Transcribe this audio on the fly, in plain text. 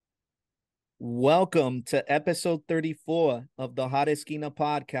Welcome to episode 34 of the Hot Esquina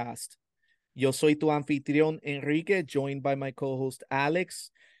podcast. Yo soy tu anfitrión Enrique, joined by my co-host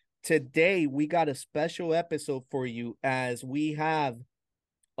Alex. Today, we got a special episode for you as we have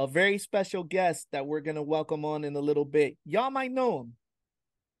a very special guest that we're going to welcome on in a little bit. Y'all might know him.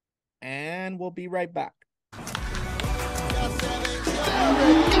 And we'll be right back.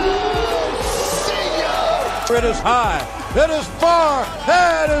 It is high, it is far,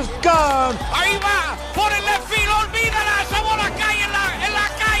 it is gone. Ahí va, por el left field, olvídala, esa bola cae en la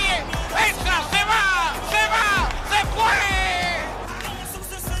calle. Esa se va, se fue.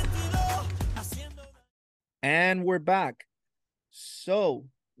 And we're back. So,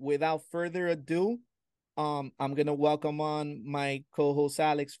 without further ado, I'm gonna welcome on my co-host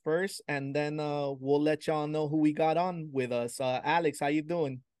Alex first, and then we'll let y'all know who we got on with us. Alex, how you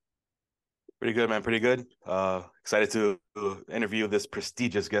doing? Pretty good, man. Pretty good. Excited to interview this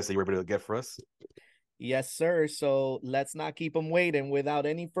prestigious guest that you were able to get for us. Yes, sir. So let's not keep him waiting. Without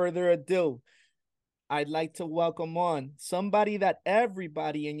any further ado, I'd like to welcome on somebody that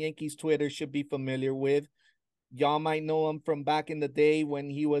everybody in Yankees Twitter should be familiar with. Y'all might know him from back in the day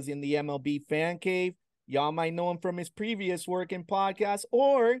when he was in the MLB Fan Cave. Y'all might know him from his previous work in podcasts,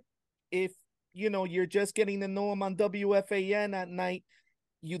 or if you're just getting to know him on WFAN at night,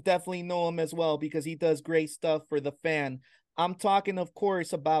 you definitely know him as well because he does great stuff for the fan. I'm talking, of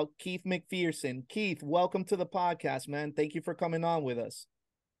course, about Keith McPherson. Keith, welcome to the podcast, man. Thank you for coming on with us.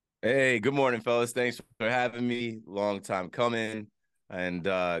 Hey, good morning, fellas. Thanks for having me. Long time coming. And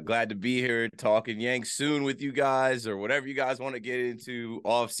glad to be here talking Yanks soon with you guys or whatever you guys want to get into,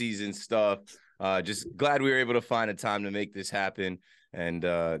 off-season stuff. Just glad we were able to find a time to make this happen, and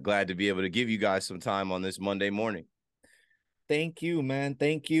glad to be able to give you guys some time on this Monday morning. Thank you, man.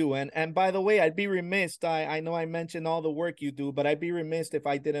 Thank you. And by the way, I'd be remiss. I know I mentioned all the work you do, but I'd be remiss if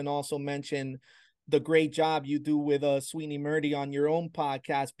I didn't also mention the great job you do with Sweeney Murdy on your own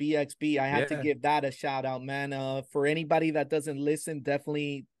podcast, BXB. I had to give that a shout out, man. For anybody that doesn't listen,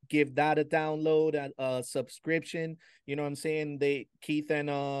 definitely give that a download, a subscription. You know what I'm saying? Keith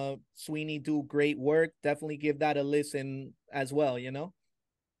and Sweeney do great work. Definitely give that a listen as well,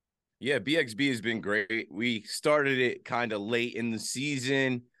 Yeah, BXB has been great. We started it kind of late in the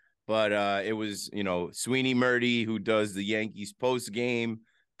season, but it was, Sweeney Murdy, who does the Yankees post game,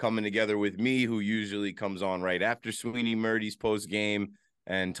 coming together with me, who usually comes on right after Sweeney Murdy's post game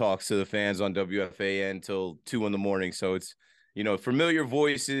and talks to the fans on WFAN till 2 a.m. So it's, familiar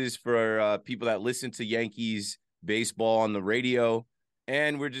voices for people that listen to Yankees baseball on the radio.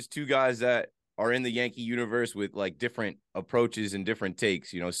 And we're just two guys that are in the Yankee universe with like different approaches and different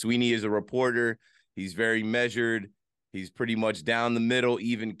takes. Sweeney is a reporter. He's very measured. He's pretty much down the middle,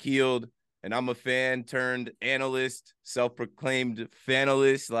 even keeled. And I'm a fan turned analyst, self-proclaimed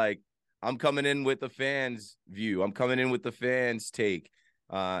fanalist. Like, I'm coming in with the fans' view. I'm coming in with the fans' take.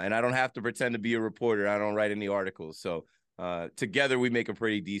 And I don't have to pretend to be a reporter. I don't write any articles. So together we make a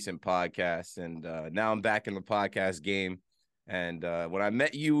pretty decent podcast. And now I'm back in the podcast game. And when I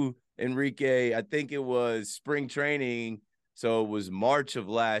met you, Enrique, I think it was spring training. So it was March of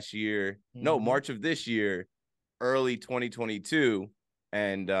last year. Mm-hmm. No, March of this year, early 2022.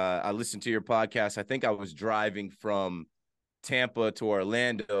 And I listened to your podcast. I think I was driving from Tampa to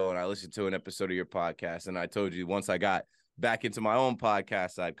Orlando, and I listened to an episode of your podcast. And I told you once I got back into my own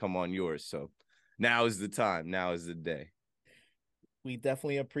podcast, I'd come on yours. So now is the time. Now is the day. We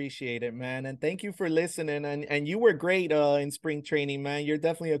definitely appreciate it, man. And thank you for listening. And you were great in spring training, man. You're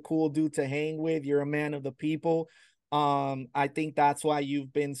definitely a cool dude to hang with. You're a man of the people. I think that's why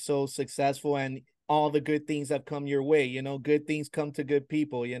you've been so successful and all the good things have come your way. Good things come to good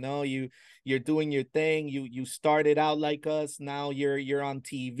people. You're doing your thing. You started out like us. Now you're on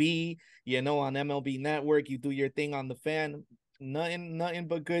TV, on MLB Network. You do your thing on the fan. Nothing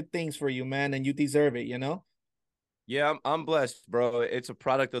but good things for you, man. And you deserve it, Yeah, I'm blessed, bro. It's a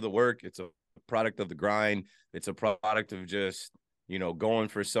product of the work. It's a product of the grind. It's a product of just, going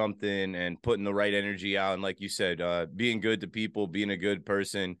for something and putting the right energy out. And like you said, being good to people, being a good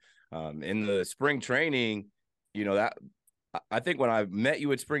person. In the spring training, that I think when I met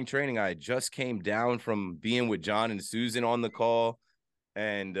you at spring training, I just came down from being with John and Susan on the call.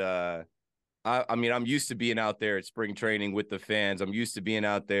 And I'm used to being out there at spring training with the fans. I'm used to being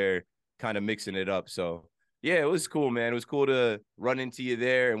out there kind of mixing it up. So yeah, it was cool, man. It was cool to run into you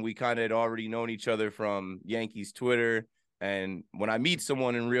there, and we kind of had already known each other from Yankees Twitter. And when I meet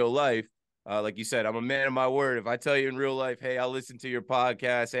someone in real life, like you said, I'm a man of my word. If I tell you in real life, hey, I'll listen to your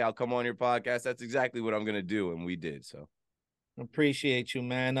podcast, hey, I'll come on your podcast, that's exactly what I'm going to do, and we did. So appreciate you,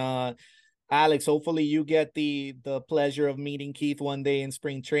 man. Alex, hopefully you get the pleasure of meeting Keith one day in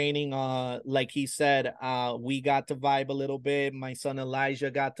spring training. Like he said, we got to vibe a little bit. My son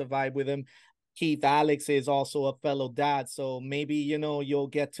Elijah got to vibe with him. Keith, Alex is also a fellow dad, so maybe you'll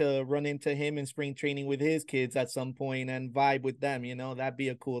get to run into him in spring training with his kids at some point and vibe with them. That'd be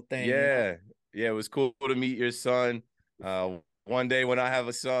a cool thing. Yeah, yeah, it was cool to meet your son. One day when I have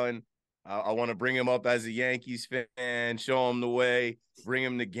a son, I want to bring him up as a Yankees fan, show him the way, bring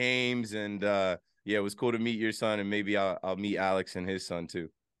him to games, and yeah, it was cool to meet your son, and maybe I'll meet Alex and his son too.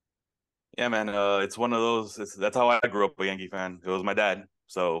 Yeah, man. It's one of those. That's how I grew up a Yankee fan. It was my dad.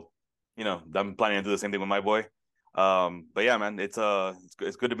 So, I'm planning to do the same thing with my boy. But yeah, man, it's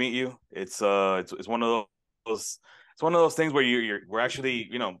good to meet you. It's one of those it's one of those things where we're actually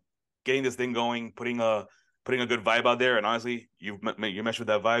getting this thing going, putting a good vibe out there. And honestly, you meshed with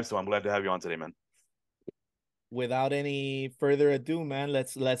that vibe, so I'm glad to have you on today, man. Without any further ado, man,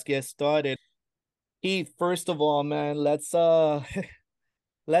 let's get started. Keith, first of all, man, let's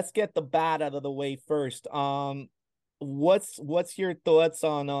let's get the bad out of the way first. What's your thoughts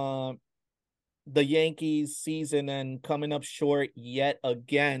on the Yankees season and coming up short yet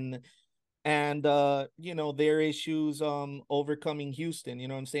again? And their issues overcoming Houston. You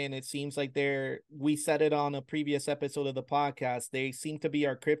know what I'm saying? It seems like we said it on a previous episode of the podcast. They seem to be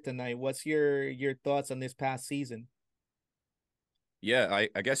our kryptonite. What's your thoughts on this past season? Yeah,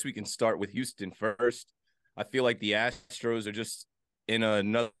 I guess we can start with Houston first. I feel like the Astros are just in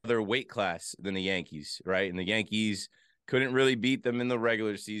another weight class than the Yankees, right? And the Yankees couldn't really beat them in the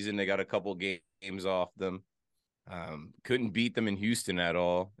regular season. They got a couple games off them. Couldn't beat them in Houston at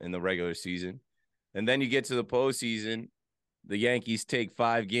all in the regular season. And then you get to the postseason, the Yankees take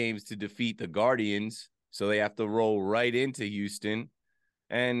 5 games to defeat the Guardians, so they have to roll right into Houston,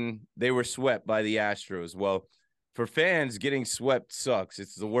 and they were swept by the Astros. Well, for fans, getting swept sucks.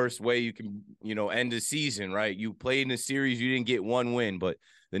 It's the worst way you can, end a season, right? You played in a series, you didn't get 1 win, but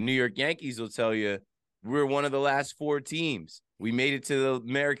the New York Yankees will tell you we're one of the last 4 teams. We made it to the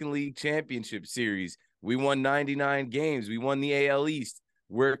American League Championship Series. We won 99 games. We won the AL East.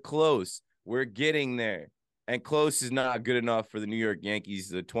 We're close. We're getting there. And close is not good enough for the New York Yankees,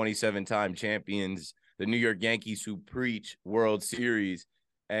 the 27-time champions, the New York Yankees who preach World Series.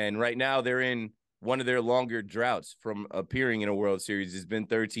 And right now they're in one of their longer droughts from appearing in a World Series. It's been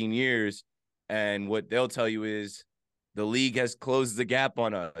 13 years. And what they'll tell you is the league has closed the gap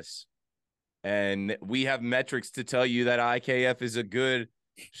on us. And we have metrics to tell you that IKF is a good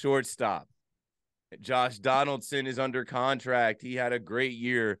shortstop. Josh Donaldson is under contract. He had a great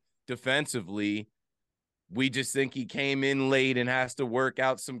year defensively. We just think he came in late and has to work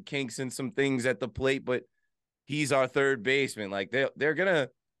out some kinks and some things at the plate, but he's our third baseman. Like they're going to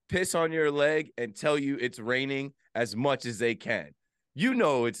piss on your leg and tell you it's raining as much as they can. You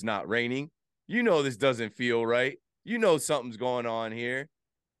know it's not raining. You know this doesn't feel right. You know something's going on here.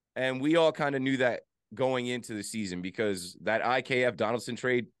 And we all kind of knew that going into the season because that IKF Donaldson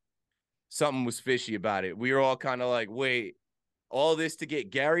trade, something was fishy about it. We were all kind of like, wait, all this to get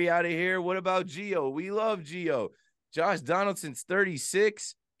Gary out of here? What about Gio? We love Gio. Josh Donaldson's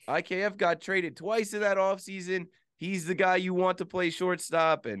 36. IKF got traded twice in that offseason. He's the guy you want to play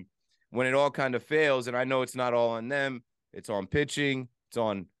shortstop. And when it all kind of fails, and I know it's not all on them, it's on pitching. It's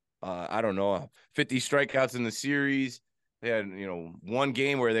on, 50 strikeouts in the series. They had, one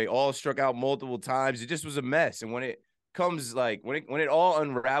game where they all struck out multiple times. It just was a mess. And when it comes when it all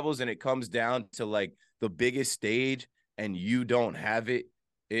unravels and it comes down to like the biggest stage and you don't have it,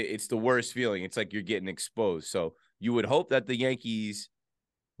 it's the worst feeling. It's like you're getting exposed. So you would hope that the Yankees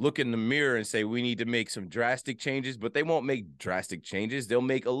look in the mirror and say, we need to make some drastic changes, but they won't make drastic changes. They'll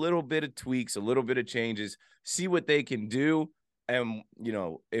make a little bit of tweaks, a little bit of changes, see what they can do. And,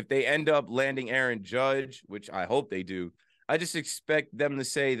 if they end up landing Aaron Judge, which I hope they do, I just expect them to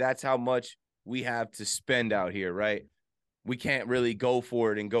say that's how much we have to spend out here, right? We can't really go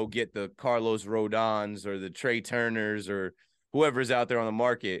for it and go get the Carlos Rodons or the Trey Turners or whoever's out there on the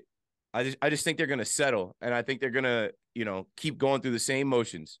market. I just think they're going to settle, and I think they're going to, keep going through the same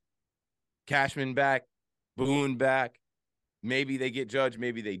motions. Cashman back, Boone back. Maybe they get Judge,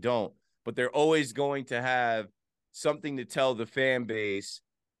 maybe they don't. But they're always going to have something to tell the fan base,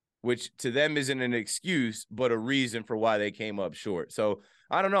 which to them isn't an excuse, but a reason for why they came up short. So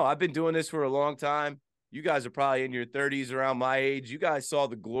I don't know. I've been doing this for a long time. You guys are probably in your 30s around my age. You guys saw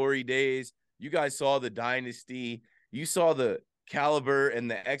the glory days. You guys saw the dynasty. You saw the caliber and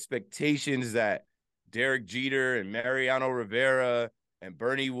the expectations that Derek Jeter and Mariano Rivera and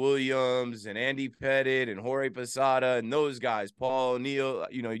Bernie Williams and Andy Pettit and Jorge Posada and those guys, Paul O'Neill,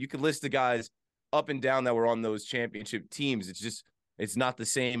 you could list the guys up and down that were on those championship teams. It's just It's not the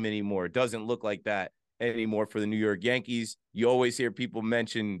same anymore. It doesn't look like that anymore for the New York Yankees. You always hear people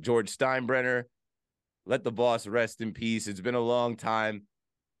mention George Steinbrenner. Let the boss rest in peace. It's been a long time.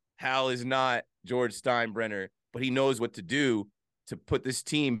 Hal is not George Steinbrenner, but he knows what to do to put this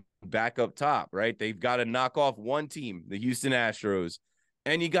team back up top, right? They've got to knock off one team, the Houston Astros,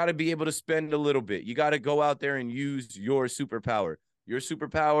 and you got to be able to spend a little bit. You got to go out there and use your superpower. Your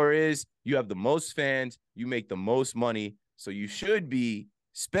superpower is you have the most fans, you make the most money, so you should be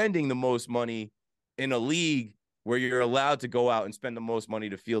spending the most money in a league where you're allowed to go out and spend the most money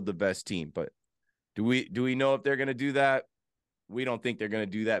to field the best team. But do we know if they're going to do that? We don't think they're going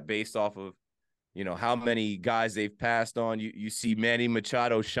to do that based off of, how many guys they've passed on. You see Manny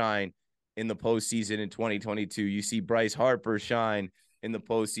Machado shine in the postseason in 2022. You see Bryce Harper shine in the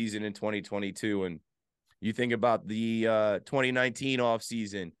postseason in 2022. And you think about the 2019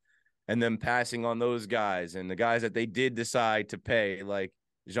 offseason and them passing on those guys and the guys that they did decide to pay, like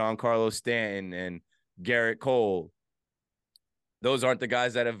Giancarlo Stanton and Garrett Cole. Those aren't the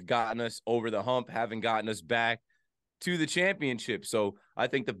guys that have gotten us over the hump, haven't gotten us back to the championship. So I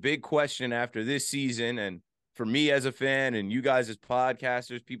think the big question after this season, and for me as a fan and you guys as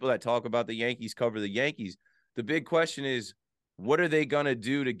podcasters, people that talk about the Yankees, cover the Yankees, the big question is, what are they going to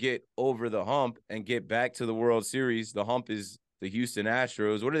do to get over the hump and get back to the World Series? The hump is the Houston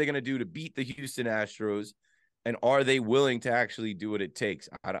Astros. What are they going to do to beat the Houston Astros? And are they willing to actually do what it takes?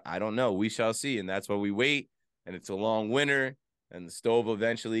 I don't know. We shall see. And that's why we wait. And it's a long winter. And the stove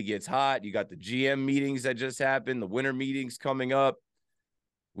eventually gets hot. You got the GM meetings that just happened, the winter meetings coming up.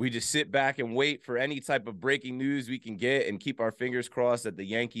 We just sit back and wait for any type of breaking news we can get and keep our fingers crossed that the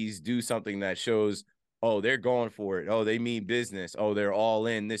Yankees do something that shows, oh, they're going for it. Oh, they mean business. Oh, they're all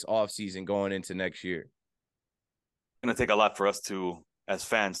in this offseason going into next year. It's going to take a lot for us to, as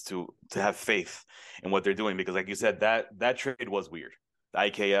fans, to have faith in what they're doing, because like you said, that trade was weird. The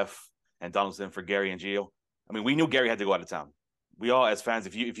IKF and Donaldson for Gary and Gio. I mean, we knew Gary had to go out of town. We all, as fans,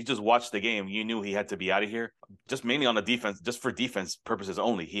 if you just watched the game, you knew he had to be out of here, just mainly on the defense, just for defense purposes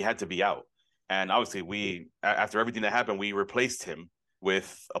only. He had to be out. And obviously after everything that happened, we replaced him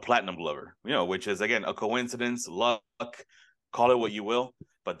with a platinum glover, which is, again, a coincidence, luck, call it what you will.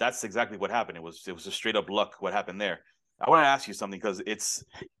 But that's exactly what happened. It was just straight up luck what happened there. I want to ask you something, because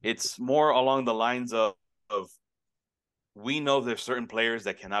it's more along the lines of we know there's certain players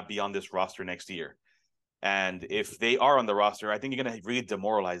that cannot be on this roster next year. And if they are on the roster, I think you're going to really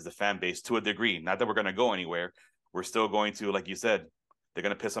demoralize the fan base to a degree. Not that we're going to go anywhere. We're still going to, like you said, they're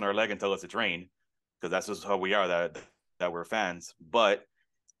going to piss on our leg and tell us it's rain, because that's just how we are, that we're fans. But,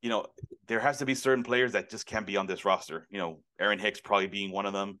 there has to be certain players that just can't be on this roster. Aaron Hicks probably being one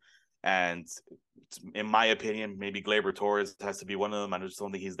of them. And in my opinion, maybe Gleyber Torres has to be one of them. I just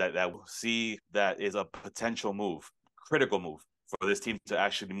don't think he's that we'll see that is a potential move, critical move for this team to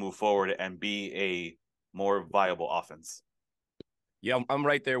actually move forward and be a more viable offense. Yeah, I'm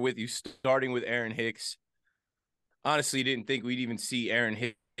right there with you, starting with Aaron Hicks. Honestly, didn't think we'd even see Aaron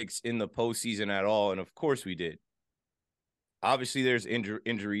Hicks in the postseason at all, and of course we did. Obviously, there's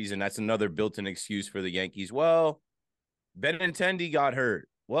injuries, and that's another built-in excuse for the Yankees. Well, Benintendi got hurt.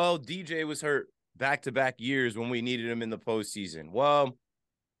 Well, DJ was hurt back-to-back years when we needed him in the postseason. Well,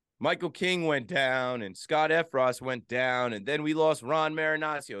 Michael King went down, and Scott Efros went down, and then we lost Ron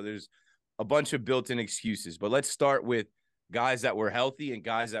Marinaccio. There's a bunch of built-in excuses, but let's start with guys that were healthy and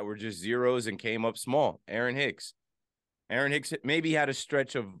guys that were just zeros and came up small. Aaron Hicks maybe had a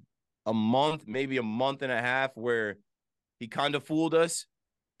stretch of a month, maybe a month and a half, where he kind of fooled us,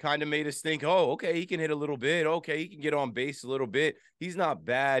 kind of made us think, oh, okay, he can hit a little bit. Okay, he can get on base a little bit. He's not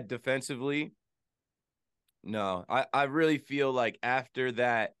bad defensively. No, I really feel like after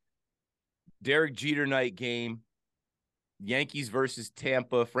that Derek Jeter night game, Yankees versus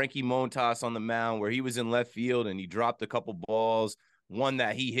Tampa, Frankie Montas on the mound, where he was in left field and he dropped a couple balls, one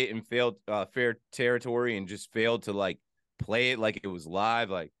that he hit in failed fair territory and just failed to play it like it was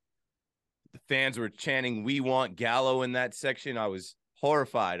live. Like, the fans were chanting, "We want Gallo" in that section. I was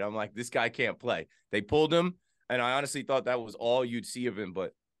horrified. I'm like, this guy can't play. They pulled him, and I honestly thought that was all you'd see of him.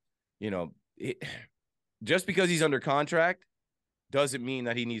 But, just because he's under contract doesn't mean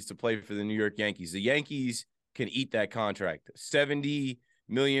that he needs to play for the New York Yankees. The Yankees can eat that contract. $70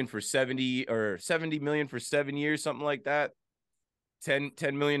 million for 70 or $70 million for 7 years, something like that.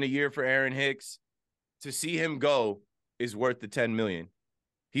 $10 million a year for Aaron Hicks. To see him go is worth the $10 million.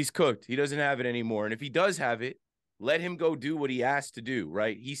 He's cooked. He doesn't have it anymore. And if he does have it, let him go do what he has to do,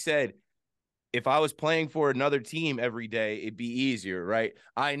 right? He said, if I was playing for another team every day, it'd be easier, right?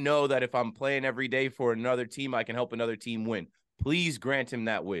 I know that if I'm playing every day for another team, I can help another team win. Please grant him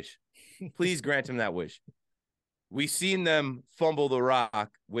that wish. Please grant him that wish. we've seen them fumble the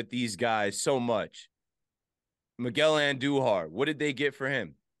rock with these guys so much. Miguel Andujar, what did they get for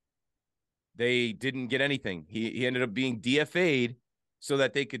him? They didn't get anything. He ended up being DFA'd so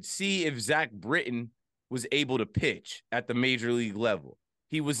that they could see if Zach Britton was able to pitch at the major league level.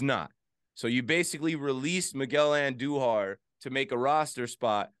 He was not. So you basically released Miguel Andujar to make a roster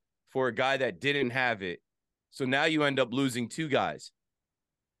spot for a guy that didn't have it. So now you end up losing two guys.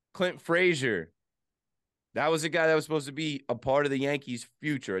 Clint Frazier, that was a guy that was supposed to be a part of the Yankees'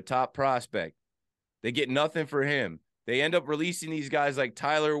 future, a top prospect. They get nothing for him. They end up releasing these guys like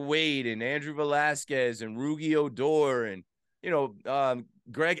Tyler Wade and Andrew Velasquez and Rugi Odor and,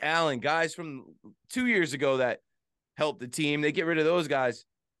 Greg Allen, guys from 2 years ago that helped the team. They get rid of those guys.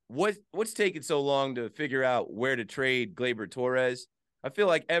 What's taking so long to figure out where to trade Gleyber Torres? I feel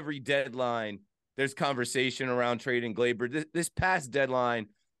like every deadline there's conversation around trading Gleyber. This past deadline,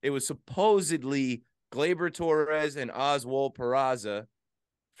 it was supposedly Gleyber Torres and Oswald Peraza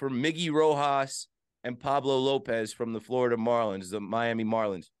for Miggy Rojas and Pablo Lopez from the Florida Marlins, the Miami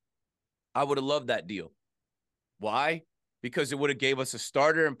Marlins. I would have loved that deal. Why? Because it would have gave us a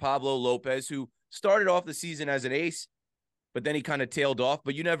starter in Pablo Lopez, who started off the season as an ace, but then he kind of tailed off.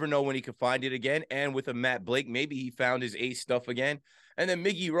 But you never know when he could find it again. And with a Matt Blake, maybe he found his ace stuff again. And then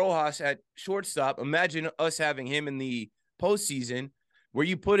Miggy Rojas at shortstop. Imagine us having him in the postseason where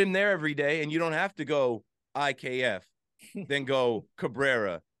you put him there every day and you don't have to go IKF, then go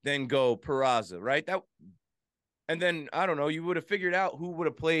Cabrera, then go Peraza, right? And then, I don't know, you would have figured out who would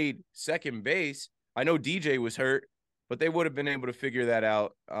have played second base. I know DJ was hurt, but they would have been able to figure that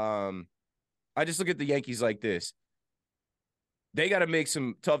out. I just look at the Yankees like this. They got to make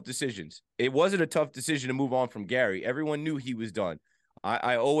some tough decisions. It wasn't a tough decision to move on from Gary. Everyone knew he was done.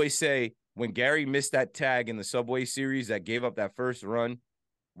 I always say when Gary missed that tag in the Subway Series that gave up that first run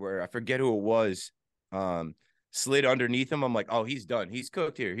where I forget who it was, slid underneath him, I'm like, oh, he's done. He's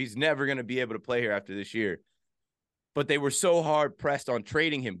cooked here. He's never going to be able to play here after this year. But they were so hard pressed on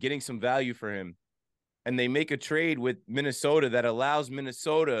trading him, getting some value for him. And they make a trade with Minnesota that allows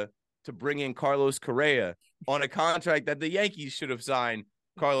Minnesota to bring in Carlos Correa on a contract that the Yankees should have signed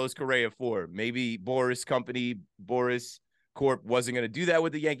Carlos Correa for. Maybe Boris Corp wasn't going to do that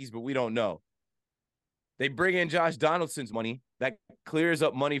with the Yankees, but we don't know. They bring in Josh Donaldson's money. That clears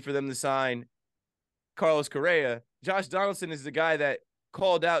up money for them to sign Carlos Correa. Josh Donaldson is the guy that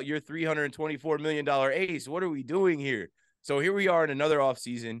called out your $324 million ace. What are we doing here? So here we are in another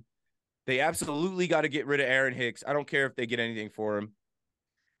offseason. They absolutely got to get rid of Aaron Hicks. I don't care if they get anything for him.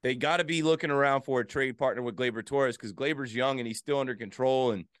 They got to be looking around for a trade partner with Gleyber Torres because Gleyber's young and he's still under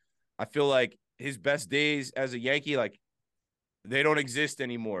control. And I feel like his best days as a Yankee, like, they don't exist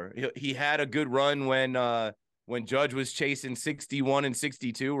anymore. He had a good run when Judge was chasing 61 and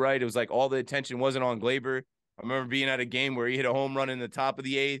 62, right? It was like all the attention wasn't on Gleyber. I remember being at a game where he hit a home run in the top of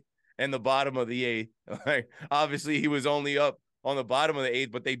the eighth and the bottom of the eighth. Like, obviously, he was only up on the bottom of the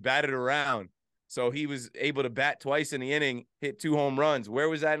eighth, but they batted around. So he was able to bat twice in the inning, hit 2 home runs. Where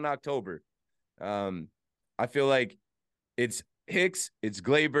was that in October? I feel like it's Hicks, it's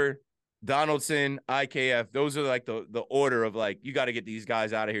Gleyber, Donaldson, IKF. Those are like the order of like, you got to get these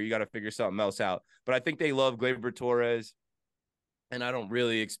guys out of here. You got to figure something else out. But I think they love Gleyber Torres, and I don't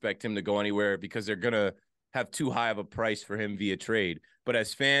really expect him to go anywhere because they're going to have too high of a price for him via trade. But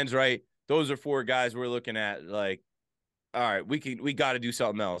as fans, right, those are 4 guys we're looking at like, all right, we got to do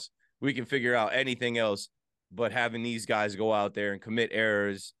something else. We can figure out anything else, but having these guys go out there and commit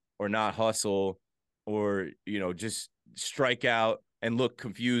errors or not hustle or, just strike out and look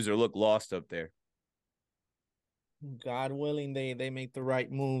confused or look lost up there. God willing, they make the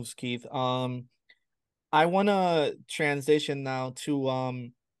right moves, Keith. I want to transition now to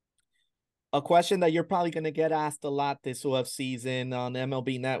a question that you're probably going to get asked a lot this off season on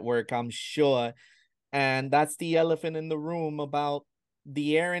MLB Network, I'm sure. And that's the elephant in the room about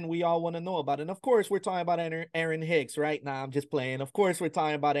the Aaron we all want to know about. And of course, we're talking about Aaron Hicks right now. I'm just playing. Of course, we're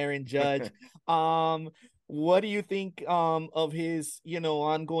talking about Aaron Judge. What do you think of his,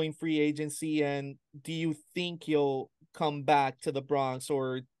 ongoing free agency? And do you think he'll come back to the Bronx,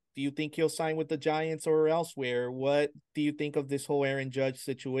 or do you think he'll sign with the Giants or elsewhere? What do you think of this whole Aaron Judge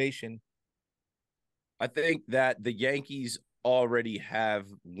situation? I think that the Yankees already have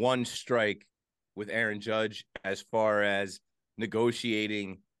one strike with Aaron Judge as far as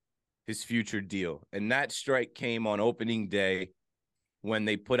negotiating his future deal. And that strike came on opening day when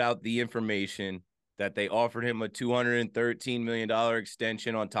they put out the information that they offered him a $213 million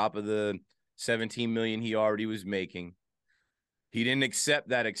extension on top of the $17 million he already was making. He didn't accept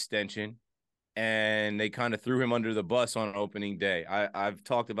that extension. and they kind of threw him under the bus on opening day. I've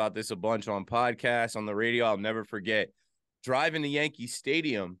talked about this a bunch on podcasts, on the radio. I'll never forget driving to Yankee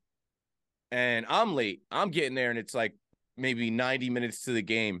Stadium, and I'm late. I'm getting there, and it's like maybe 90 minutes to the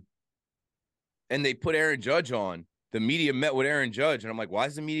game, and they put Aaron Judge on. The media met with Aaron Judge, and I'm like, why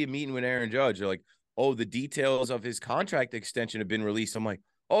is the media meeting with Aaron Judge? They're like, oh, the details of his contract extension have been released. I'm like,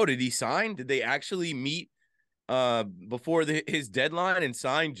 oh, did he sign? Did they actually meet before his deadline and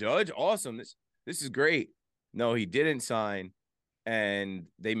sign Judge? Awesome. This is great. No, he didn't sign, and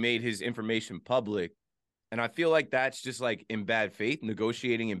they made his information public. And I feel like that's just like in bad faith,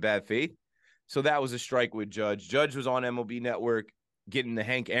 negotiating in bad faith. So that was a strike with Judge. Judge was on MLB Network getting the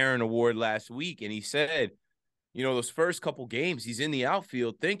Hank Aaron Award last week, and he said, you know, those first couple games, he's in the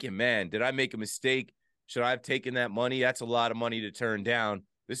outfield thinking, man, did I make a mistake? Should I have taken that money? That's a lot of money to turn down.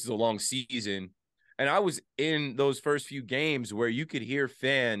 This is a long season. And I was in those first few games where you could hear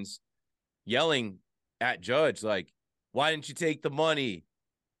fans yelling at Judge, like, why didn't you take the money?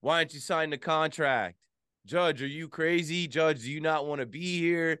 Why didn't you sign the contract? Judge, are you crazy? Judge, do you not want to be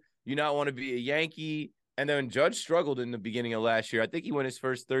here? You not want to be a Yankee? And then Judge struggled in the beginning of last year. I think he went his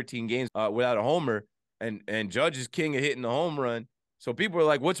first 13 games without a homer. And Judge is king of hitting the home run. So people are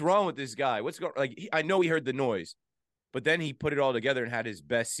like, what's wrong with this guy? What's going like? I know he heard the noise, but then he put it all together and had his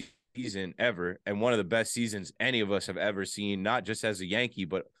best season ever, and one of the best seasons any of us have ever seen, not just as a Yankee,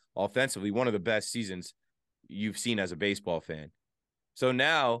 but offensively, one of the best seasons you've seen as a baseball fan. So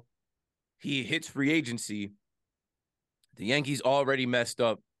now he hits free agency. The Yankees already messed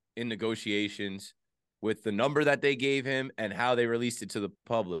up in negotiations with the number that they gave him and how they released it to the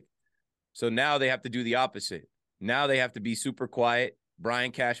public. So now they have to do the opposite. Now they have to be super quiet.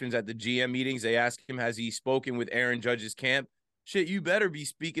 Brian Cashman's at the GM meetings. They ask him, has he spoken with Aaron Judge's camp? Shit, you better be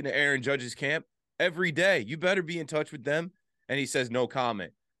speaking to Aaron Judge's camp every day. You better be in touch with them. And he says, no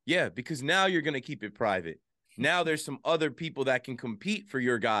comment. Yeah, because now you're going to keep it private. Now there's some other people that can compete for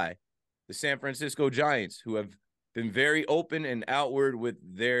your guy. The San Francisco Giants, who have been very open and outward with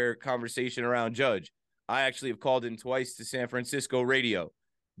their conversation around Judge. I actually have called in twice to San Francisco radio.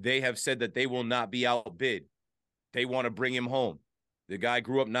 They have said that they will not be outbid. They want to bring him home. The guy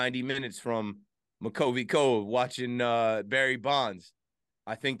grew up 90 minutes from McCovey Cove watching Barry Bonds.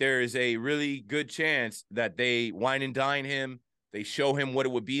 I think there is a really good chance that they wine and dine him. They show him what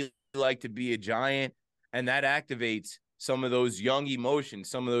it would be like to be a Giant, and that activates some of those young emotions,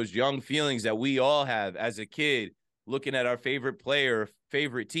 some of those young feelings that we all have as a kid looking at our favorite player,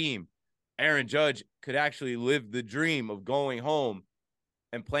 favorite team. Aaron Judge could actually live the dream of going home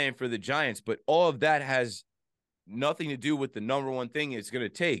and playing for the Giants, but all of that has nothing to do with the number one thing it's going to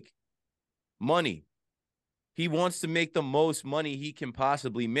take: money. He wants to make the most money he can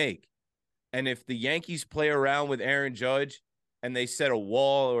possibly make. And if the Yankees play around with Aaron Judge and they set a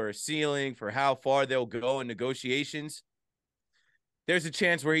wall or a ceiling for how far they'll go in negotiations, there's a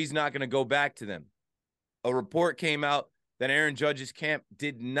chance where he's not going to go back to them. A report came out that Aaron Judge's camp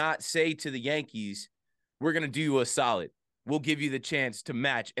did not say to the Yankees, we're going to do you a solid. We'll give you the chance to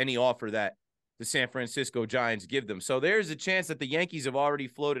match any offer that the San Francisco Giants give them. So there's a chance that the Yankees have already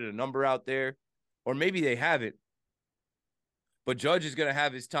floated a number out there, or maybe they haven't. But Judge is going to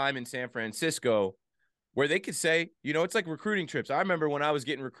have his time in San Francisco where they could say, you know, it's like recruiting trips. I remember when I was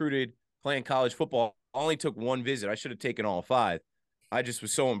getting recruited playing college football, I only took one visit. I should have taken all 5. I just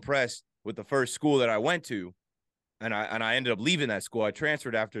was so impressed with the first school that I went to, and I ended up leaving that school. I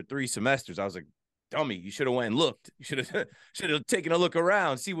transferred after 3 semesters. I was like, dummy, you should have went and looked. You should have taken a look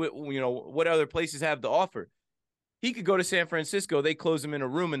around, see what other places have to offer. He could go to San Francisco. They close him in a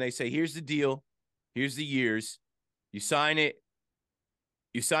room and they say, here's the deal. Here's the years. You sign it.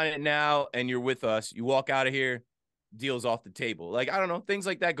 You sign it now and you're with us. You walk out of here, deal's off the table. Like, I don't know, things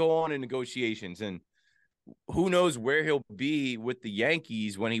like that go on in negotiations. And who knows where he'll be with the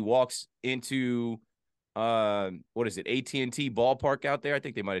Yankees when he walks into what is it, AT&T ballpark out there. I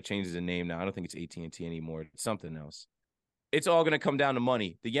think they might have changed the name now. I don't think it's AT&T anymore. It's something else. It's all going to come down to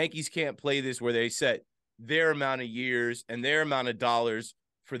money. The Yankees can't play this where they set their amount of years and their amount of dollars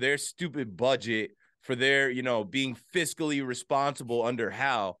for their stupid budget, for their, being fiscally responsible under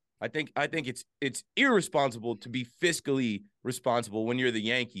how. I think it's irresponsible to be fiscally responsible when you're the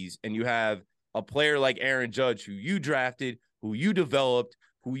Yankees and you have a player like Aaron Judge, who you drafted, who you developed,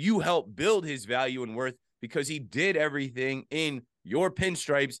 who you helped build his value and worth because he did everything in your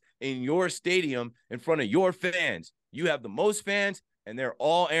pinstripes, in your stadium, in front of your fans. You have the most fans, and they're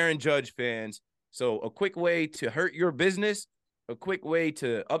all Aaron Judge fans. So a quick way to hurt your business, a quick way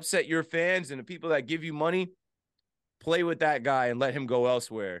to upset your fans and the people that give you money, play with that guy and let him go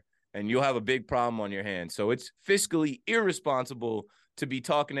elsewhere, and you'll have a big problem on your hands. So it's fiscally irresponsible to be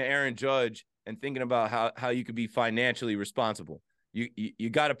talking to Aaron Judge and thinking about how you could be financially responsible. You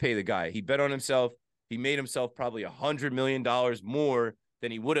got to pay the guy. He bet on himself. He made himself probably $100 million more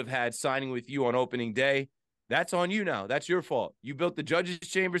than he would have had signing with you on opening day. That's on you now. That's your fault. You built the judges'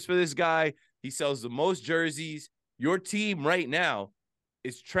 chambers for this guy. He sells the most jerseys. Your team right now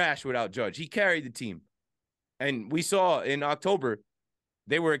is trash without Judge. He carried the team. And we saw in October,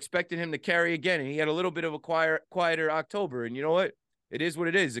 they were expecting him to carry again, and he had a little bit of a quieter October. And you know what? It is what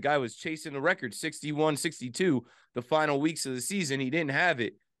it is. The guy was chasing the record, 61, 62, the final weeks of the season. He didn't have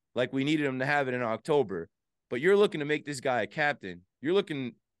it like we needed him to have it in October. But you're looking to make this guy a captain. You're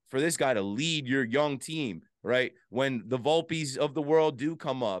looking for this guy to lead your young team, right? When the Volpes of the world do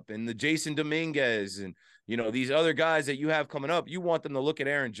come up and the Jason Dominguez and, you know, these other guys that you have coming up, you want them to look at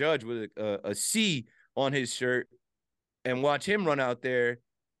Aaron Judge with a C on his shirt and watch him run out there,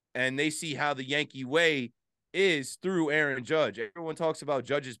 and they see how the Yankee way is through Aaron Judge. Everyone talks about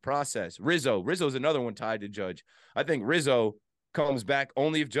Judge's process. Rizzo's another one tied to Judge. I think Rizzo comes back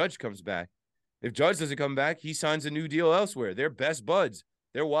only if Judge comes back. If Judge doesn't come back, he signs a new deal elsewhere. They're best buds.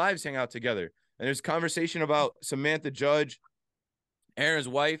 Their wives hang out together. And there's conversation about Samantha Judge, Aaron's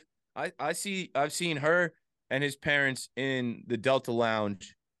wife. I've seen her and his parents in the Delta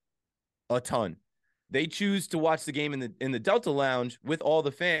Lounge a ton. They choose to watch the game in the Delta Lounge with all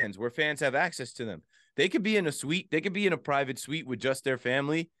the fans, where fans have access to them. They could be in a suite. They could be in a private suite with just their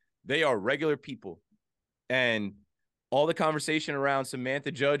family. They are regular people. And all the conversation around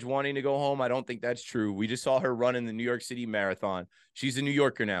Samantha Judge wanting to go home, I don't think that's true. We just saw her run in the New York City Marathon. She's a New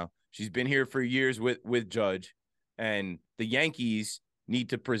Yorker now. She's been here for years with Judge. And the Yankees need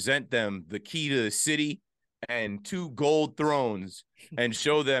to present them the key to the city and 2 gold thrones and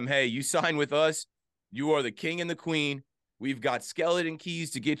show them, hey, you sign with us. You are the king and the queen. We've got skeleton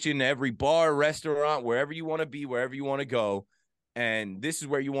keys to get you into every bar, restaurant, wherever you want to be, wherever you want to go. And this is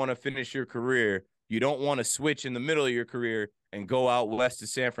where you want to finish your career. You don't want to switch in the middle of your career and go out west to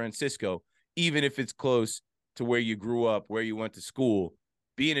San Francisco, even if it's close to where you grew up, where you went to school.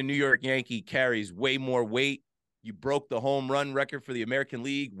 Being a New York Yankee carries way more weight. You broke the home run record for the American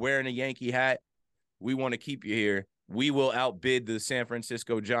League wearing a Yankee hat. We want to keep you here. We will outbid the San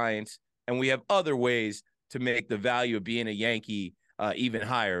Francisco Giants. And we have other ways to make the value of being a Yankee even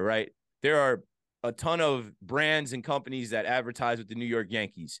higher, right? There are a ton of brands and companies that advertise with the New York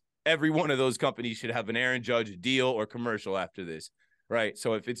Yankees. Every one of those companies should have an Aaron Judge deal or commercial after this, right?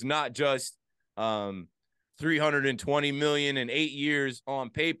 So if it's not just $320 million in 8 years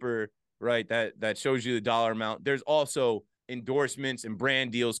on paper, right, that shows you the dollar amount. There's also endorsements and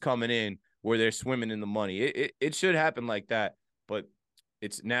brand deals coming in where they're swimming in the money. It should happen like that, but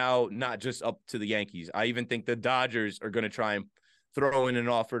it's now not just up to the Yankees. I even think the Dodgers are going to try and throw in an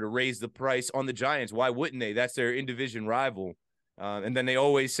offer to raise the price on the Giants. Why wouldn't they? That's their in-division rival. And then they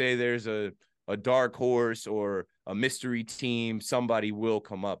always say there's a dark horse or a mystery team. Somebody will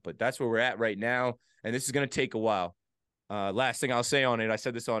come up. But that's where we're at right now, and this is going to take a while. Last thing I'll say on it, I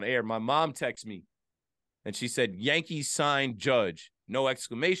said this on air. My mom texted me, and she said, Yankees signed Judge. No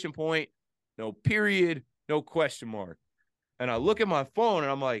exclamation point, no period, no question mark. And I look at my phone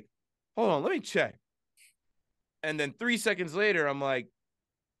and I'm like, hold on, let me check. And then 3 seconds later, I'm like,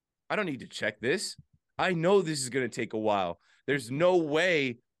 I don't need to check this. I know this is going to take a while. There's no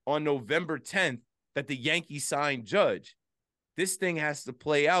way on November 10th that the Yankees signed Judge. This thing has to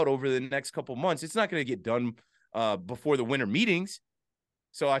play out over the next couple months. It's not going to get done before the winter meetings.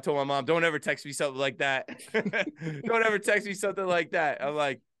 So I told my mom, don't ever text me something like that. Don't ever text me something like that.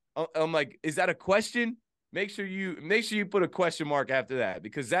 I'm like, is that a question? Make sure you put a question mark after that,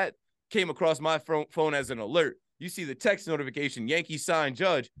 because that came across my phone as an alert. You see the text notification, Yankees signed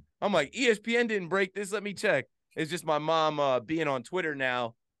Judge. I'm like, ESPN didn't break this. Let me check. It's just my mom being on Twitter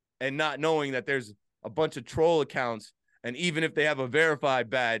now and not knowing that there's a bunch of troll accounts. And even if they have a verified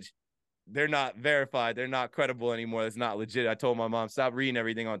badge, they're not verified. They're not credible anymore. It's not legit. I told my mom, stop reading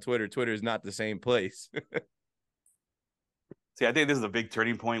everything on Twitter. Twitter is not the same place. See, I think this is a big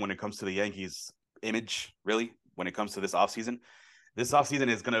turning point when it comes to the Yankees image, really, when it comes to this offseason. This offseason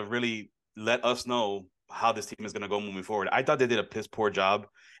is going to really let us know how this team is going to go moving forward. I thought they did a piss poor job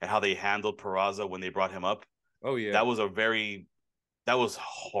at how they handled Peraza when they brought him up. Oh, yeah. That was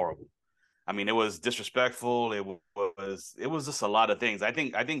horrible. I mean, it was disrespectful. It was just a lot of things. I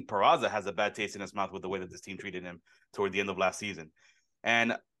think Peraza has a bad taste in his mouth with the way that this team treated him toward the end of last season.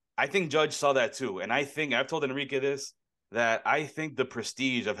 And I think Judge saw that too. And I think I've told Enrique this, that I think the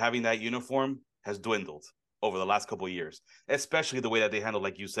prestige of having that uniform has dwindled over the last couple of years, especially the way that they handled,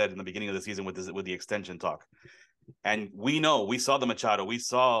 like you said in the beginning of the season with the extension talk. And we saw the Machado, we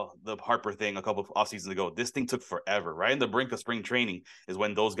saw the Harper thing a couple of off seasons ago. This thing took forever. Right in the brink of spring training is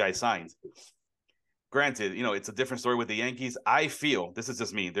when those guys signed. Granted, it's a different story with the Yankees. I feel, this is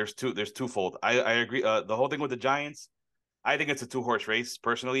just me. There's twofold. I agree. The whole thing with the Giants, I think it's a 2-horse race.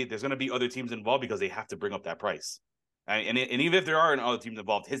 Personally, there's going to be other teams involved because they have to bring up that price. And even if there are other teams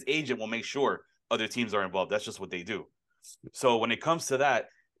involved, his agent will make sure other teams are involved. That's just what they do. So when it comes to that,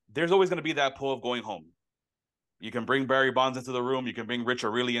 there's always going to be that pull of going home. You can bring Barry Bonds into the room. You can bring Rich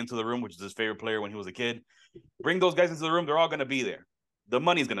Aureli into the room, which is his favorite player when he was a kid. Bring those guys into the room. They're all going to be there. The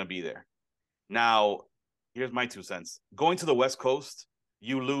money's going to be there. Now, here's my 2 cents. Going to the West Coast,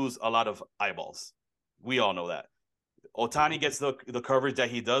 you lose a lot of eyeballs. We all know that. Ohtani gets the coverage that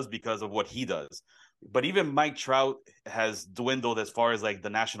he does because of what he does. But even Mike Trout has dwindled as far as like the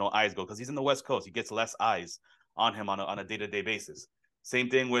national eyes go because he's in the West Coast. He gets less eyes on him on a day-to-day basis. Same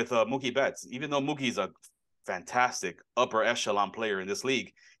thing with Mookie Betts. Even though Mookie's a fantastic upper echelon player in this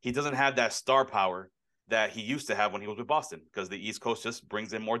league, he doesn't have that star power that he used to have when he was with Boston because the East Coast just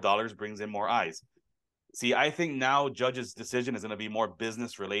brings in more dollars, brings in more eyes. See, I think now Judge's decision is going to be more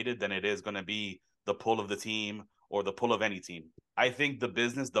business related than it is going to be the pull of the team or the pull of any team. I think the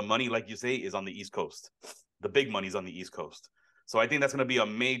business, the money, like you say, is on the East Coast. The big money's on the East Coast. So I think that's going to be a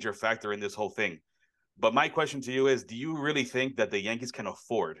major factor in this whole thing. But my question to you is, do you really think that the Yankees can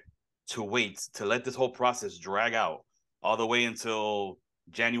afford to wait to let this whole process drag out all the way until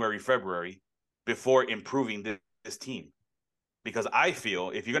January, February before improving this team? Because I feel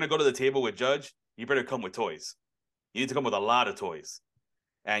if you're going to go to the table with Judge, you better come with toys. You need to come with a lot of toys.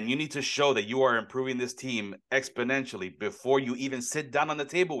 And you need to show that you are improving this team exponentially before you even sit down on the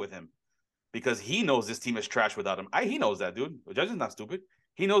table with him. Because he knows this team is trash without him. He knows that, dude. The Judge is not stupid.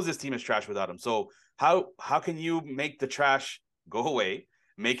 He knows this team is trash without him. So how can you make the trash go away,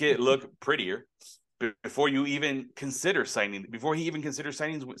 make it look prettier before you even consider signing, before he even considers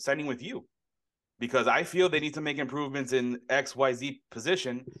signing with you? Because I feel they need to make improvements in XYZ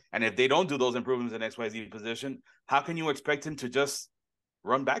position. And if they don't do those improvements in XYZ position, how can you expect him to just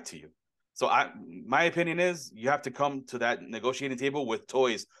run back to you? So my opinion is you have to come to that negotiating table with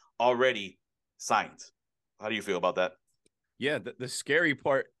toys already signed. How do you feel about that? Yeah, the scary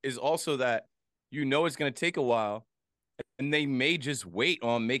part is also that it's going to take a while, and they may just wait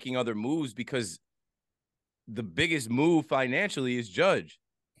on making other moves because the biggest move financially is Judge,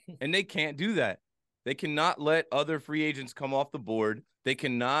 and they can't do that. They cannot let other free agents come off the board. They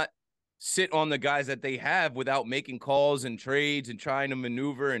cannot sit on the guys that they have without making calls and trades and trying to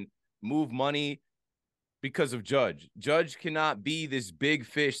maneuver and move money because of Judge. Judge cannot be this big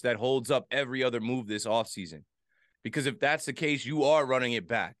fish that holds up every other move this offseason. Because if that's the case, you are running it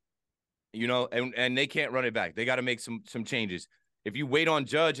back, and they can't run it back. They got to make some changes. If you wait on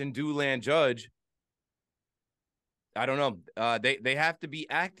Judge and do land Judge, I don't know. They have to be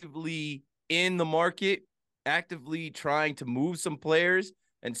actively in the market, actively trying to move some players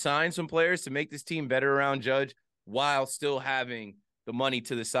and sign some players to make this team better around Judge while still having the money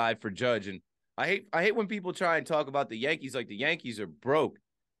to the side for Judge. And I hate when people try and talk about the Yankees like the Yankees are broke.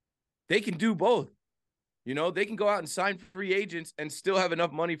 They can do both. They can go out and sign free agents and still have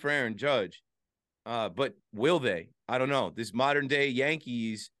enough money for Aaron Judge. But will they? I don't know. This modern day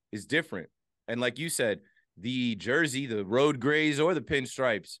Yankees is different. And like you said, the jersey, the road grays or the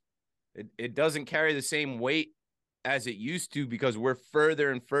pinstripes, it doesn't carry the same weight as it used to because we're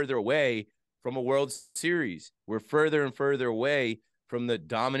further and further away from a World Series. We're further and further away from the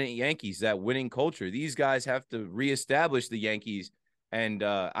dominant Yankees, that winning culture. These guys have to reestablish the Yankees, and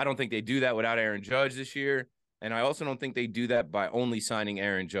I don't think they do that without Aaron Judge this year, and I also don't think they do that by only signing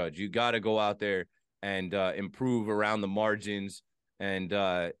Aaron Judge. You got to go out there and improve around the margins, and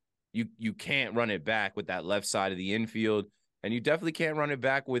you can't run it back with that left side of the infield, and you definitely can't run it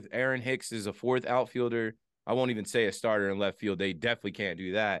back with Aaron Hicks as a fourth outfielder. I won't even say a starter in left field. They definitely can't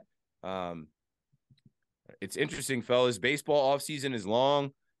do that. It's interesting, fellas. Baseball offseason is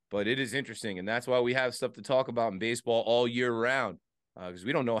long, but it is interesting, and that's why we have stuff to talk about in baseball all year round because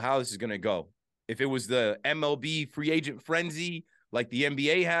we don't know how this is going to go. If it was the MLB free agent frenzy like the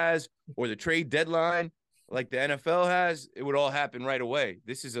NBA has or the trade deadline like the NFL has, it would all happen right away.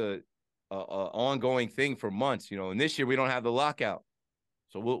 This is a ongoing thing for months, and this year we don't have the lockout.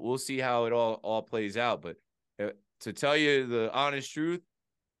 So we'll see how it all plays out. But to tell you the honest truth,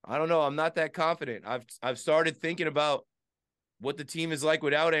 I don't know. I'm not that confident. I've started thinking about what the team is like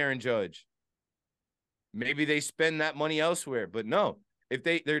without Aaron Judge. Maybe they spend that money elsewhere, but no. If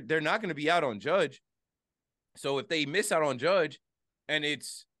they're not going to be out on Judge. So if they miss out on Judge and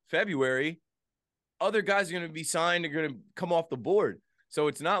it's February, other guys are going to be signed, are going to come off the board. So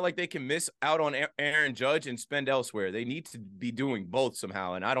it's not like they can miss out on Aaron Judge and spend elsewhere. They need to be doing both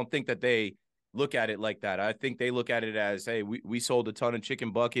somehow. And I don't think that they look at it like that. I think they look at it as, hey, we sold a ton of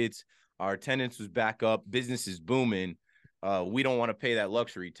chicken buckets. Our attendance was back up. Business is booming. We don't want to pay that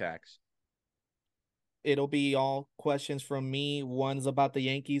luxury tax. It'll be all questions from me. One's about the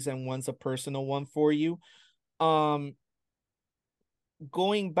Yankees and one's a personal one for you. Um,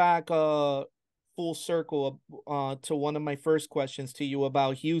 Going back full circle to one of my first questions to you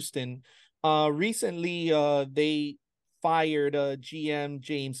about Houston. Recently they fired GM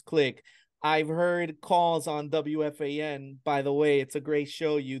James Click. I've heard calls on WFAN. By the way, it's a great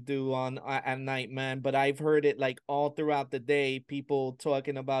show you do on at night, man. But I've heard it like all throughout the day. People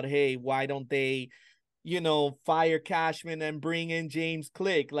talking about, hey, why don't they, fire Cashman and bring in James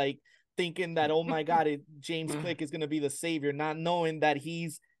Click? Like thinking that, oh my God, James Click is going to be the savior, not knowing that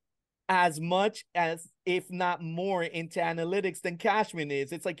he's as much as, if not more, into analytics than Cashman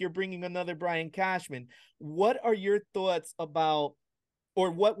is. It's like you're bringing another Brian Cashman. What are your thoughts about,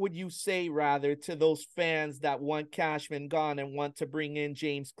 or what would you say rather, to those fans that want Cashman gone and want to bring in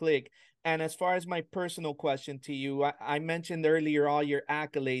James Click? And as far as my personal question to you, I mentioned earlier all your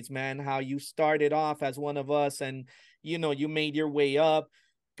accolades, man, how you started off as one of us and, you made your way up,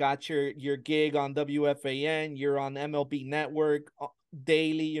 got your gig on WFAN, you're on MLB Network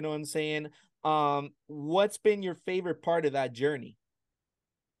daily, you know what I'm saying? What's been your favorite part of that journey?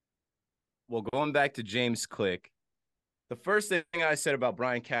 Well, going back to James Click, the first thing I said about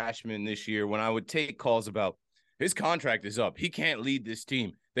Brian Cashman this year, when I would take calls about his contract is up, he can't lead this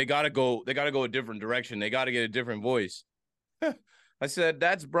team, they gotta go a different direction, they gotta get a different voice. I said,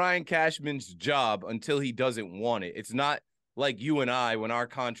 that's Brian Cashman's job until he doesn't want it. It's not like you and I, when our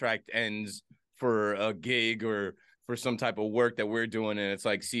contract ends for a gig or for some type of work that we're doing, and it's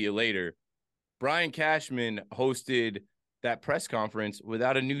like, see you later. Brian Cashman hosted that press conference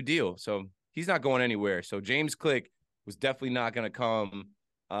without a new deal, so he's not going anywhere. So James Click was definitely not going to come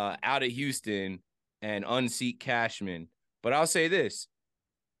out of Houston and unseat Cashman. But I'll say this.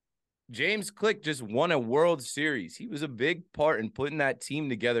 James Click just won a World Series. He was a big part in putting that team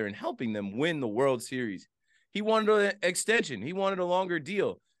together and helping them win the World Series. He wanted an extension. He wanted a longer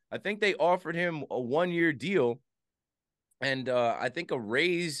deal. I think they offered him a 1-year deal and I think a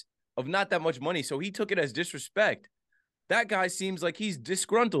raise of not that much money. So he took it as disrespect. That guy seems like he's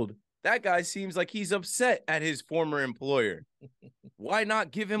disgruntled. That guy seems like he's upset at his former employer. Why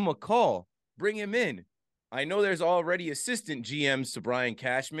not give him a call? Bring him in. I know there's already assistant GMs to Brian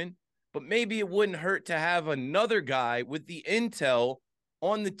Cashman, but maybe it wouldn't hurt to have another guy with the intel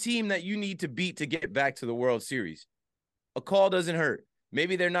on the team that you need to beat to get back to the World Series. A call doesn't hurt.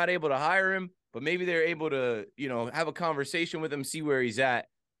 Maybe they're not able to hire him, but maybe they're able to, have a conversation with him, see where he's at.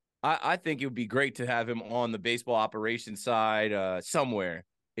 I think it would be great to have him on the baseball operations side somewhere.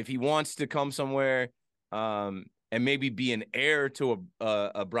 If he wants to come somewhere and maybe be an heir to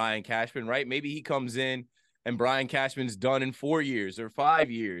a Brian Cashman, right? Maybe he comes in and Brian Cashman's done in 4 years or 5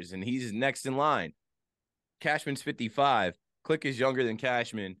 years, and he's next in line. Cashman's 55. Click is younger than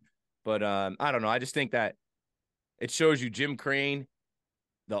Cashman. But I don't know. I just think that it shows you Jim Crane,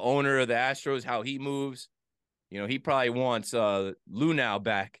 the owner of the Astros, how he moves. He probably wants Lunau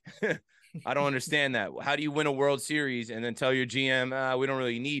back. I don't understand that. How do you win a World Series and then tell your GM, we don't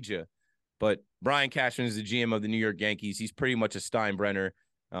really need you? But Brian Cashman is the GM of the New York Yankees. He's pretty much a Steinbrenner.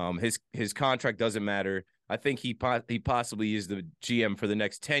 His contract doesn't matter. I think he possibly is the GM for the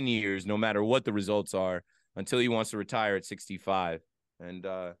next 10 years, no matter what the results are, until he wants to retire at 65. And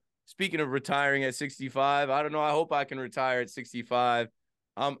speaking of retiring at 65, I don't know. I hope I can retire at 65.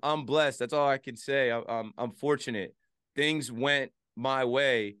 I'm blessed. That's all I can say. I'm fortunate. Things went my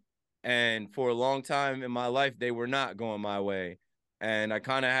way, and for a long time in my life, they were not going my way. And I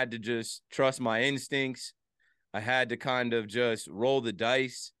kind of had to just trust my instincts. I had to kind of just roll the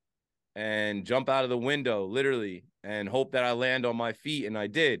dice and jump out of the window, literally, and hope that I land on my feet. And I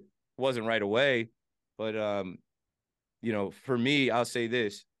did. It wasn't right away, but for me, I'll say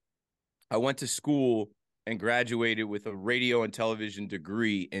this: I went to school and graduated with a radio and television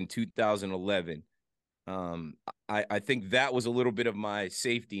degree in 2011. I think that was a little bit of my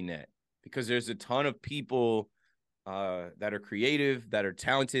safety net, because there's a ton of people that are creative, that are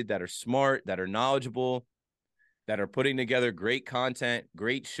talented, that are smart, that are knowledgeable, that are putting together great content,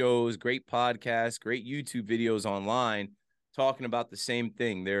 great shows, great podcasts, great YouTube videos online talking about the same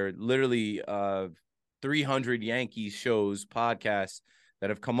thing. There are literally 300 Yankees shows, podcasts that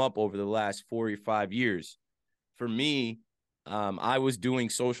have come up over the last 4 or 5 years. For me, I was doing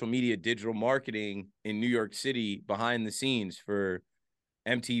social media digital marketing in New York City behind the scenes for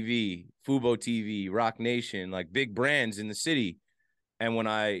MTV, Fubo TV, Rock Nation, like big brands in the city. And when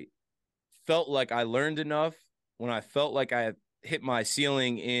I felt like I learned enough, when I felt like I hit my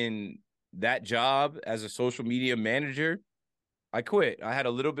ceiling in that job as a social media manager, I quit. I had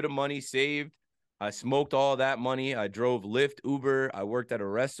a little bit of money saved. I smoked all that money. I drove Lyft, Uber. I worked at a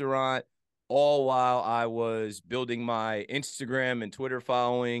restaurant, all while I was building my Instagram and Twitter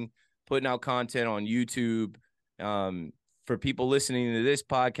following, putting out content on YouTube. For people listening to this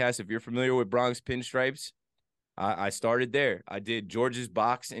podcast, if you're familiar with Bronx Pinstripes, I started there. I did George's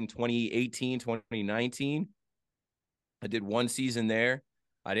Box in 2018, 2019. I did one season there.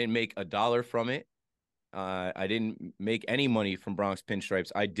 I didn't make a dollar from it. I didn't make any money from Bronx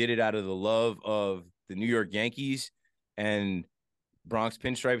Pinstripes. I did it out of the love of the New York Yankees, and Bronx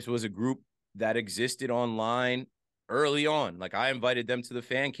Pinstripes was a group that existed online early on. Like, I invited them to the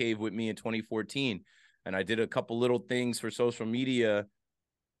fan cave with me in 2014, and I did a couple little things for social media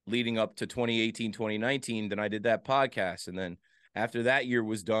leading up to 2018, 2019. Then I did that podcast. And then after that year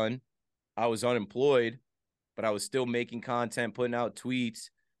was done, I was unemployed, but I was still making content, putting out tweets,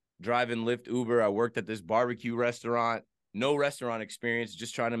 driving Lyft, Uber. I worked at this barbecue restaurant, no restaurant experience,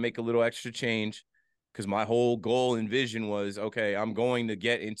 just trying to make a little extra change, because my whole goal and vision was, okay, I'm going to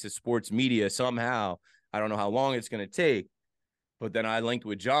get into sports media somehow. I don't know how long it's going to take. But then I linked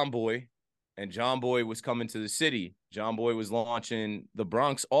with John Boy, and John Boy was coming to the city. John Boy was launching the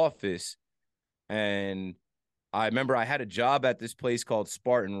Bronx office. And I remember I had a job at this place called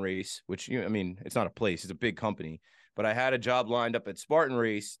Spartan Race, which, I mean, it's not a place, it's a big company. But I had a job lined up at Spartan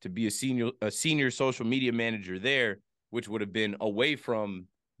Race to be a senior social media manager there, which would have been away from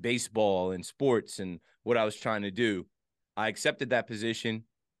baseball and sports and what I was trying to do. I accepted that position.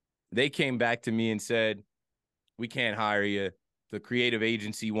 They came back to me and said, we can't hire you. The creative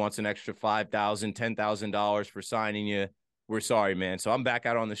agency wants an extra $5,000, $10,000 for signing you. We're sorry, man. So I'm back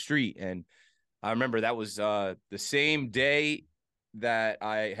out on the street. And I remember that was the same day that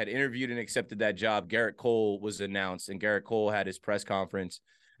I had interviewed and accepted that job. Garrett Cole was announced, and Garrett Cole had his press conference.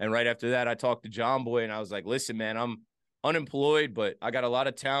 And right after that, I talked to John Boy, and I was like, listen, man, I'm unemployed, but I got a lot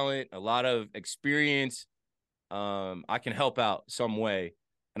of talent, a lot of experience. I can help out some way.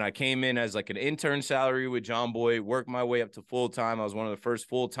 And I came in as like an intern salary with John Boy, worked my way up to full-time. I was one of the first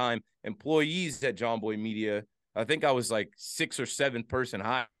full-time employees at John Boy Media. I think I was like 6th or 7th person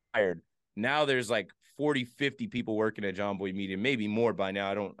hired. Now there's like 40, 50 people working at John Boy Media, maybe more by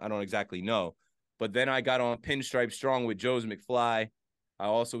now. I don't exactly know. But then I got on Pinstripe Strong with Joe's McFly. I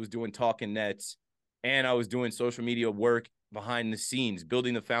also was doing Talking Nets, and I was doing social media work behind the scenes,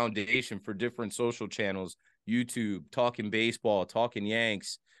 building the foundation for different social channels, YouTube, Talking Baseball, Talking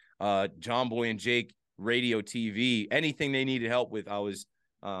Yanks, John Boy and Jake radio, TV, anything they needed help with. I was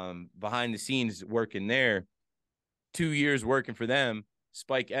behind the scenes working there. 2 years working for them.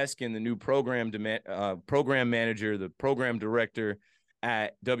 Spike Eskin, the new program manager, the program director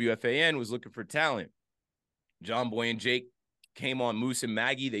at WFAN, was looking for talent. John Boy and Jake came on Moose and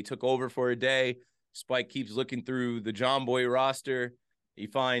Maggie. They took over for a day. Spike keeps looking through the John Boy roster. He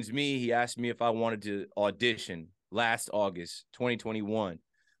finds me. He asked me if I wanted to audition last August, 2021.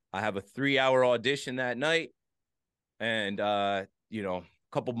 I have a 3-hour audition that night. And, a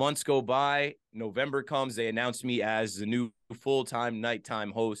couple months go by. November comes. They announced me as the new full-time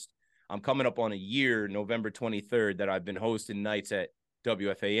nighttime host. I'm coming up on a year, November 23rd, that I've been hosting nights at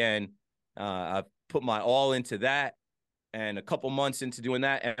WFAN. I've put my all into that. And a couple months into doing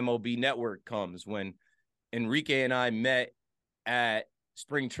that, MLB Network comes. When Enrique and I met at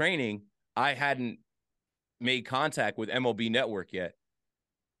spring training, I hadn't made contact with MLB Network yet.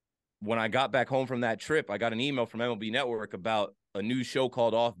 When I got back home from that trip, I got an email from MLB Network about a new show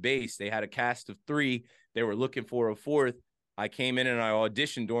called Off Base. They had a cast of 3. They were looking for a 4th. I came in and I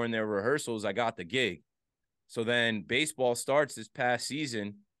auditioned during their rehearsals. I got the gig. So then baseball starts this past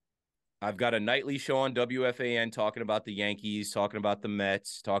season. I've got a nightly show on WFAN talking about the Yankees, talking about the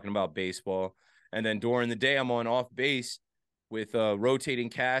Mets, talking about baseball. And then during the day, I'm on Off Base with a rotating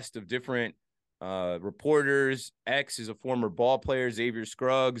cast of different reporters. X is a former ball player, Xavier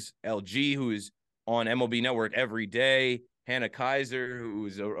Scruggs. LG, who is on MLB Network every day. Hannah Kaiser, who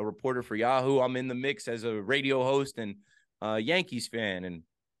is a reporter for Yahoo. I'm in the mix as a radio host and Yankees fan. And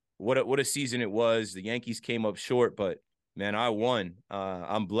what a season it was. The Yankees came up short, but man, I won.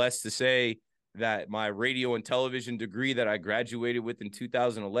 I'm blessed to say that my radio and television degree that I graduated with in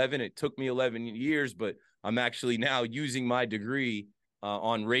 2011, it took me 11 years, but I'm actually now using my degree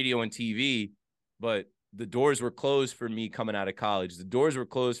on radio and TV. But the doors were closed for me coming out of college. The doors were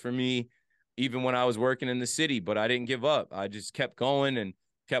closed for me even when I was working in the city, but I didn't give up. I just kept going and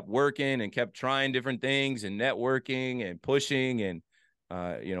kept working and kept trying different things and networking and pushing, and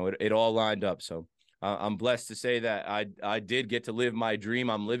it all lined up. So I'm blessed to say that I did get to live my dream.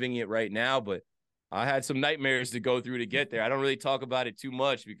 I'm living it right now, but I had some nightmares to go through to get there. I don't really talk about it too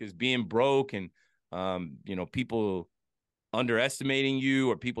much because being broke and people underestimating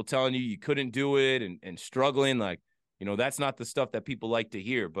you or people telling you couldn't do it and struggling, like, that's not the stuff that people like to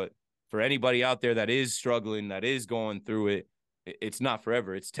hear. But for anybody out there that is struggling, that is going through it, it's not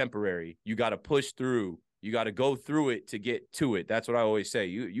forever. It's temporary. You got to push through. You got to go through it to get to it. That's what I always say.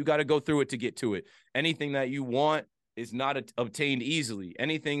 You got to go through it to get to it. Anything that you want is not obtained easily.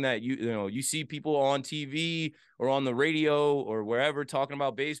 Anything that you see people on TV or on the radio or wherever talking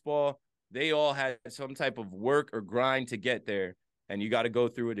about baseball, they all had some type of work or grind to get there, and you got to go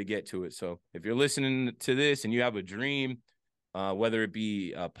through it to get to it. So if you're listening to this and you have a dream, whether it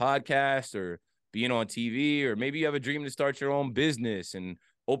be a podcast or being on TV, or maybe you have a dream to start your own business and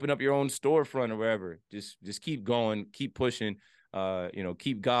open up your own storefront or wherever, just keep going, keep pushing,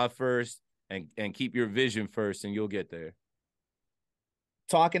 keep God first and keep your vision first, and you'll get there.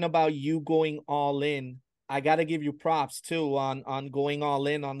 Talking about you going all in, I gotta give you props too on going all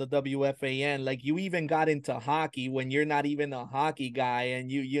in on the WFAN. Like, you even got into hockey when you're not even a hockey guy,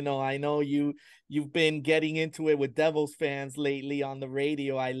 and I know you've been getting into it with Devils fans lately on the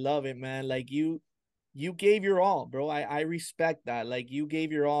radio. I love it, man. Like, you gave your all, bro. I respect that. Like, you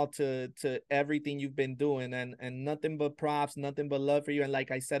gave your all to everything you've been doing, and nothing but props, nothing but love for you. And like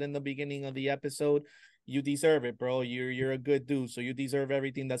I said in the beginning of the episode, you deserve it, bro. You're a good dude, so you deserve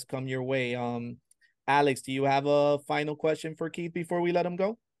everything that's come your way. Alex, do you have a final question for Keith before we let him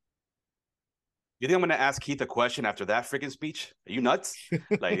go? You think I'm gonna ask Keith a question after that freaking speech? Are you nuts?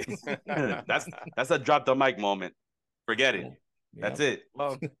 Like, that's a drop the mic moment. Forget it. Yeah. That's it.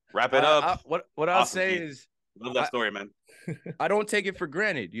 Well, wrap it up. What I'll awesome, say Keith. is, love that story, man. I don't take it for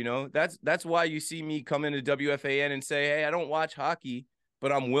granted. That's why you see me come into WFAN and say, hey, I don't watch hockey,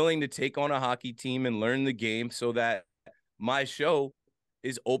 but I'm willing to take on a hockey team and learn the game so that my show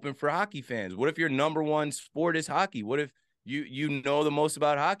is open for hockey fans. What if your number one sport is hockey? What if you know the most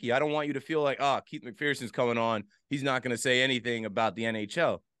about hockey? I don't want you to feel like, Keith McPherson's coming on, he's not going to say anything about the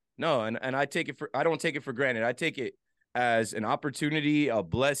NHL. No, and I don't take it for granted. I take it as an opportunity, a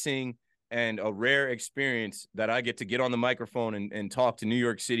blessing, and a rare experience that I get to get on the microphone and talk to New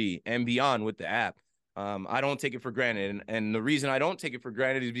York City and beyond with the app. I don't take it for granted. And the reason I don't take it for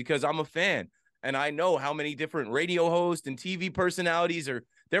granted is because I'm a fan. And I know how many different radio hosts and TV personalities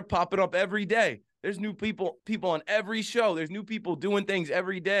they're popping up every day. There's new people on every show. There's new people doing things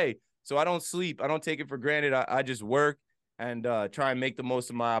every day. So I don't sleep. I don't take it for granted. I just work and try and make the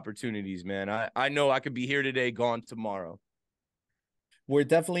most of my opportunities, man. I know I could be here today, gone tomorrow. We're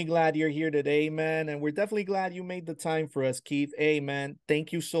definitely glad you're here today, man. And we're definitely glad you made the time for us, Keith. Hey, man,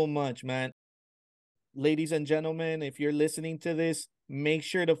 thank you so much, man. Ladies and gentlemen, if you're listening to this, make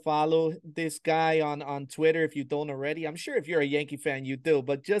sure to follow this guy on Twitter if you don't already. I'm sure if you're a Yankee fan, you do,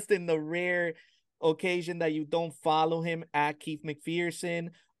 but just in the rare occasion that you don't follow him, at Keith McPherson,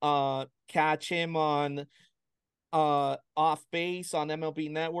 catch him on Off Base on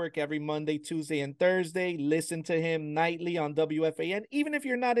MLB Network every Monday, Tuesday, and Thursday. Listen to him nightly on WFAN. Even if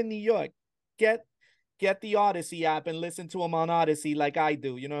you're not in New York, get the Odyssey app and listen to him on Odyssey like I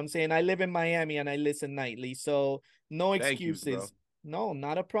do. You know what I'm saying? I live in Miami and I listen nightly, so no excuses. Thank you, no,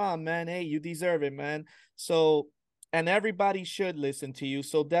 not a problem, man. Hey, you deserve it, man. So, and everybody should listen to you.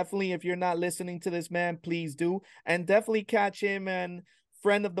 So definitely, if you're not listening to this, man, please do. And definitely catch him and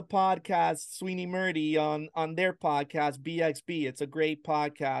friend of the podcast, Sweeney Murdy, on their podcast, BXB. It's a great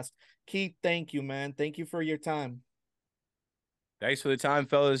podcast. Keith, thank you, man. Thank you for your time. Thanks for the time,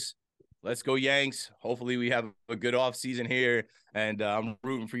 fellas. Let's go Yanks. Hopefully we have a good off season here, and I'm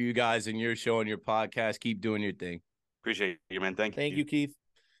rooting for you guys and your show and your podcast. Keep doing your thing. Appreciate you, man. Thank you, Keith.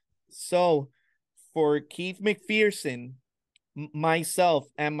 So for Keith McPherson, myself,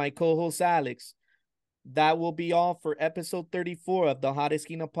 and my co-host Alex, that will be all for episode 34 of the Hot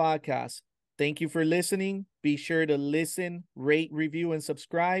Esquina podcast. Thank you for listening. Be sure to listen, rate, review, and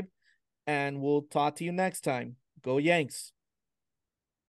subscribe, and we'll talk to you next time. Go Yanks.